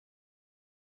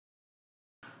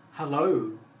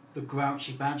Hello, the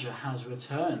Grouchy Badger has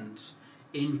returned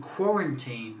in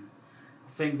quarantine.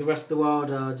 I think the rest of the world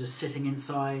are just sitting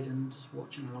inside and just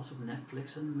watching a lot of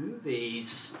Netflix and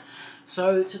movies.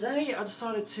 So today I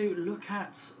decided to look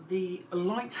at the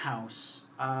Lighthouse.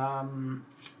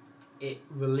 It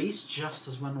released just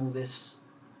as when all this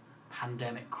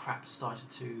pandemic crap started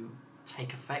to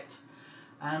take effect.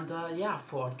 And yeah, I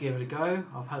thought I'd give it a go.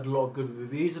 I've heard a lot of good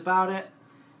reviews about it.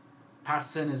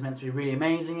 Patterson is meant to be really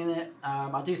amazing in it.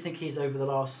 I do think he's over the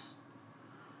last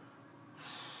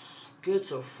good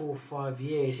sort of 4 or 5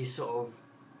 years, he's sort of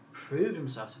proved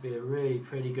himself to be a really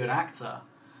pretty good actor.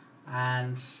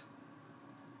 And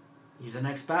he's the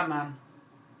next Batman.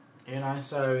 You know,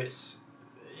 so it's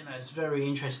very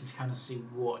interesting to kind of see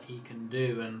what he can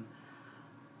do. And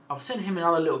I've seen him in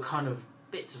other little kind of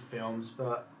bits of films,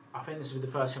 but I think this will be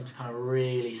the first film to kind of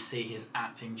really see his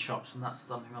acting chops, and that's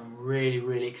something I'm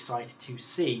really excited to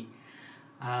see.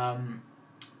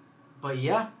 But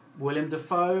yeah, Willem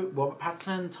Dafoe, Robert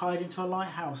Pattinson tied into a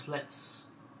lighthouse. Let's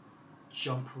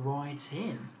jump right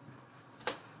in.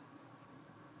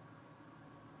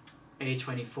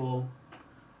 A24,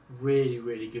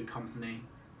 really good company.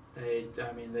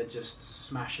 They're just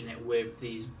smashing it with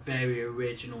these very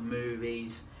original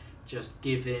movies, just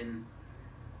giving,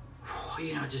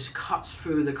 just cuts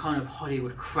through the kind of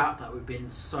Hollywood crap that we've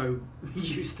been so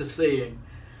used to seeing.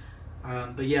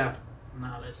 But yeah,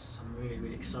 now I'm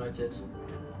really excited.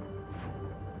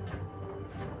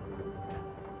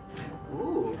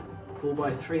 Ooh,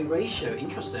 4:3 ratio,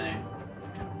 interesting.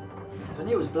 So I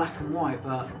knew it was black and white,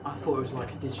 but I thought it was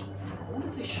like a digital. I wonder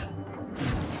if they should.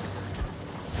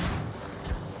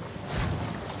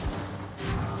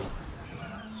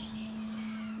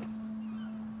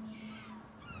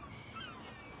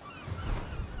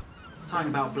 Something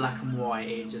about black and white,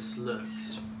 it just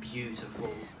looks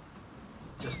beautiful.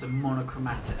 Just the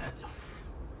monochromatic.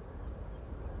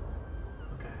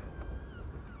 Okay.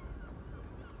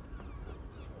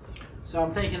 So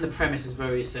I'm thinking the premise is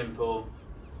very simple.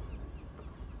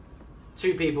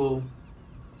 2 people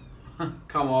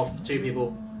come off, 2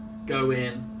 people go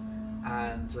in,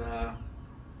 and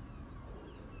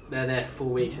they're there for 4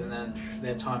 weeks, and then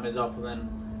their time is up, and then.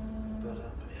 But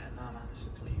yeah, no, this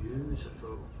looks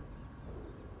beautiful.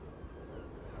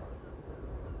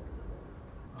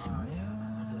 Oh yeah,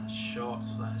 look at that shot.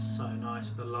 That is so nice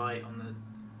with the light on the.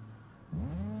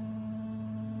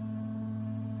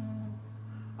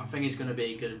 I think he's going to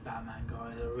be a good Batman,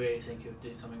 guys. I really think he'll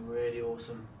do something really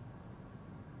awesome.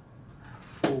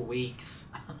 4 weeks.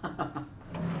 That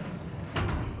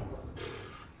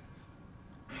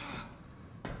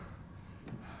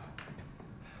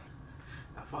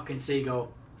fucking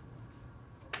seagull.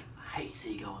 I hate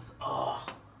seagulls. Oh.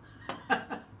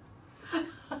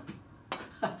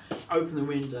 Open the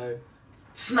window,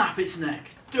 snap its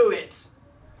neck, do it!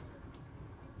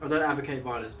 I don't advocate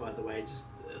violence, by the way, just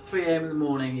 3 AM in the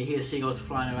morning, you hear seagulls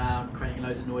flying around, creating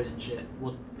loads of noise and shit.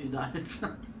 What,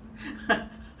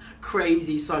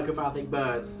 crazy psychopathic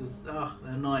birds, just, oh,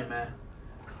 they're a nightmare.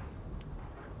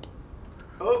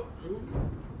 Oh!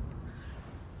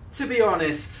 To be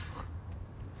honest,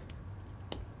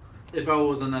 if I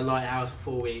was in a lighthouse for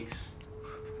 4 weeks,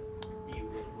 you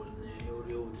wouldn't you?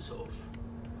 You would just sort of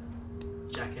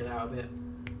jack it out a bit.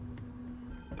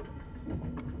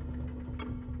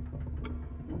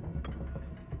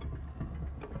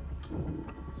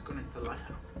 It's gone into the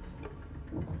lighthouse.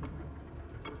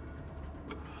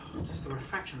 Just the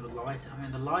refraction of the light. I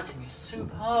mean, the lighting is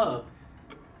superb.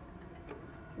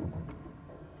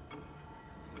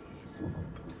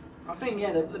 I think,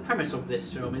 yeah, the premise of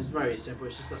this film is very simple.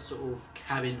 It's just that sort of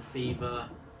cabin fever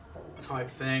type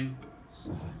thing. Is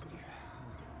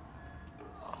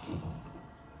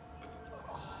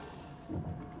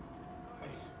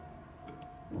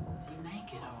he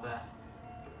naked up there?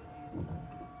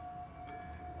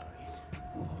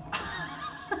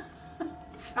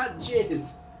 Is that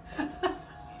jizz?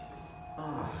 Oh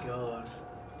my god.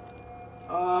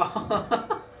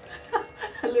 Oh.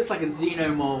 It looks like a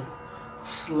xenomorph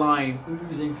slime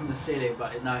oozing from the ceiling,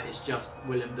 but no, it's just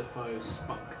Willem Dafoe's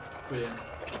spunk. Brilliant.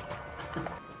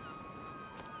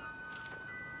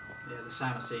 Yeah, the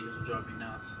sound of seagulls will drive me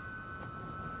nuts.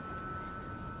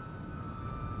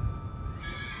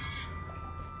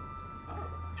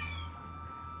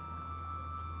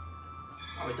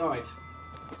 Oh, he died.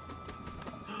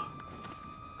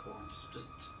 Go on, just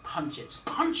punch it. Just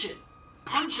punch it!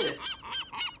 Punch it!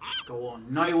 Go on.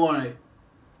 No, you want to.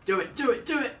 Do it, do it,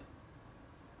 do it!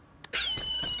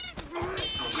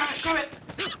 Oh, grab it!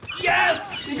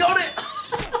 Yes! You got it!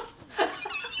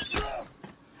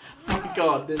 Oh my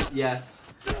god, yes.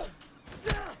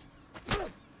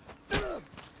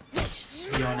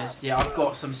 to be honest. Yeah, I've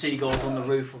got some seagulls on the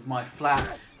roof of my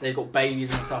flat. They've got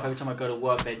babies and stuff. Every time I go to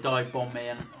work, they dive bomb me,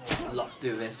 and I'd love to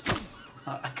do this, but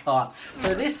I can't.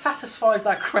 So this satisfies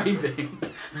that craving.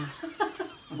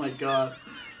 Oh my god.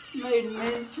 It's made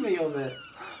mincemeat of it.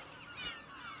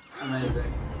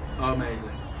 Amazing. Oh,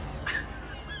 amazing.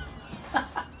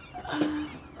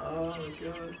 Oh my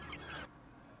god.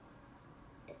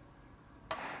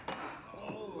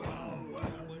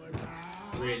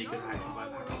 Really good acting by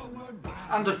Patterson.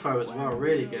 And Defoe as well,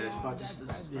 really good. But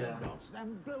just, yeah.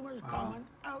 Wow.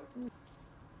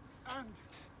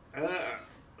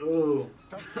 Oh.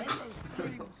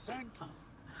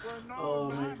 Oh,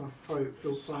 it makes my throat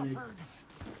feel funny.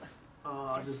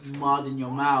 Oh, just mud in your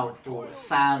mouth or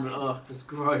sand. Oh, that's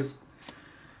gross.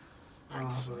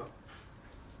 Oh, but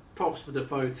props for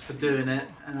Defoe for doing it.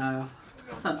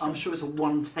 I'm sure it's a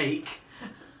one take.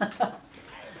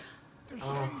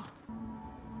 Oh.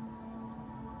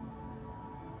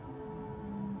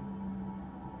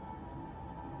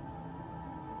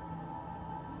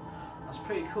 That's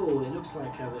pretty cool. It looks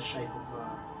like the shape of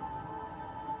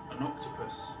an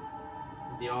octopus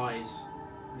with the eyes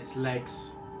and its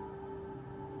legs.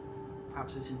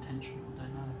 Perhaps it's intentional, I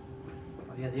don't know.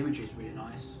 But yeah, the imagery is really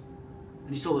nice.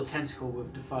 And you saw the tentacle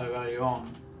with Defoe earlier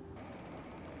on.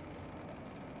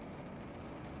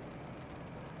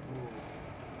 Ooh.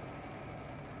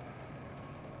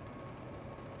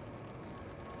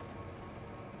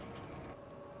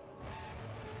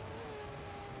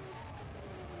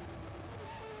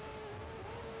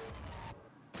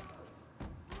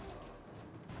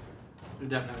 We'll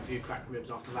definitely have a few cracked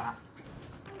ribs after that.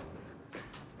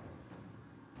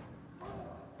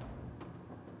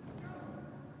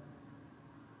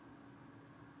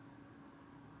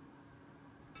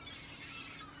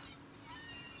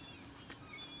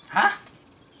 Huh?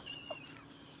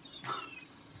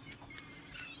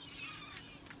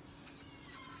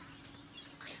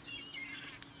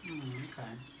 Okay.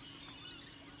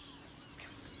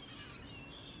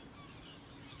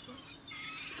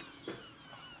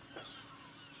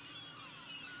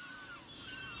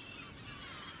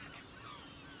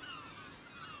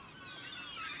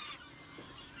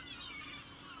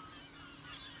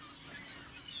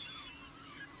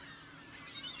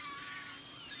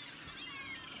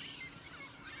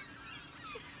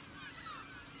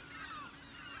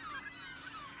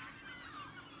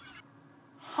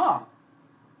 Huh.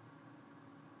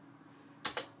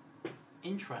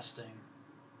 Interesting.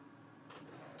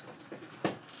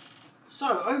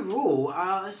 So overall,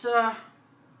 it's a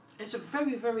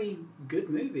very, very good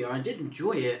movie. I did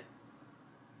enjoy it.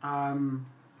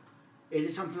 Is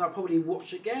it something I'll probably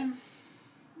watch again?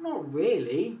 Not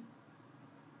really.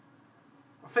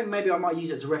 I think maybe I might use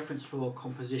it as a reference for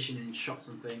composition in shots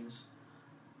and things.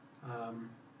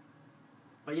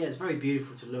 But yeah, it's very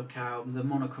beautiful to look at. The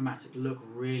monochromatic look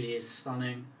really is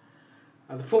stunning.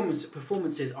 The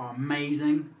performances are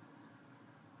amazing.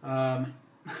 The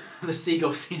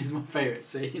seagull scene is my favourite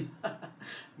scene.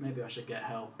 Maybe I should get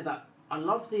help. I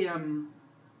love the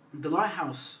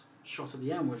lighthouse shot at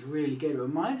the end was really good. It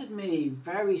reminded me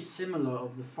very similar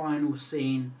of the final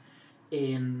scene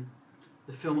in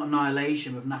the film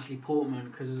Annihilation with Natalie Portman,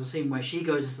 because there's a scene where she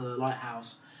goes into the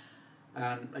lighthouse.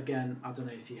 And again, I don't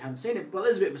know if you haven't seen it, but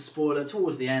there's a bit of a spoiler.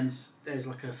 Towards the end, there's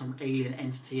like some alien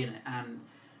entity in it, and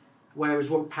whereas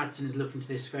Robert Pattinson is looking to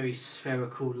this very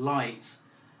spherical light,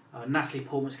 Natalie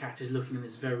Portman's character is looking in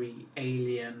this very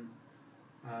alien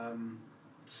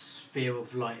sphere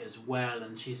of light as well,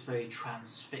 and she's very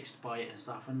transfixed by it and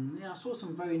stuff. And yeah, I saw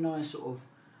some very nice sort of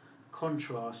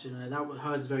contrast. You know, that was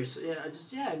hers very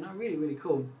really, really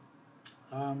cool.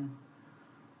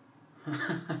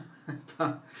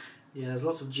 But yeah, there's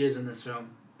lots of jizz in this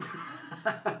film.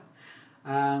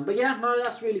 But yeah, no,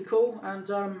 that's really cool, and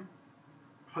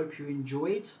hope you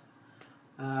enjoyed.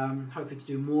 Hopefully to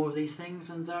do more of these things,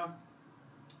 and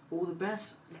all the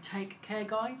best. Take care,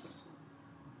 guys.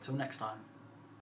 Till next time.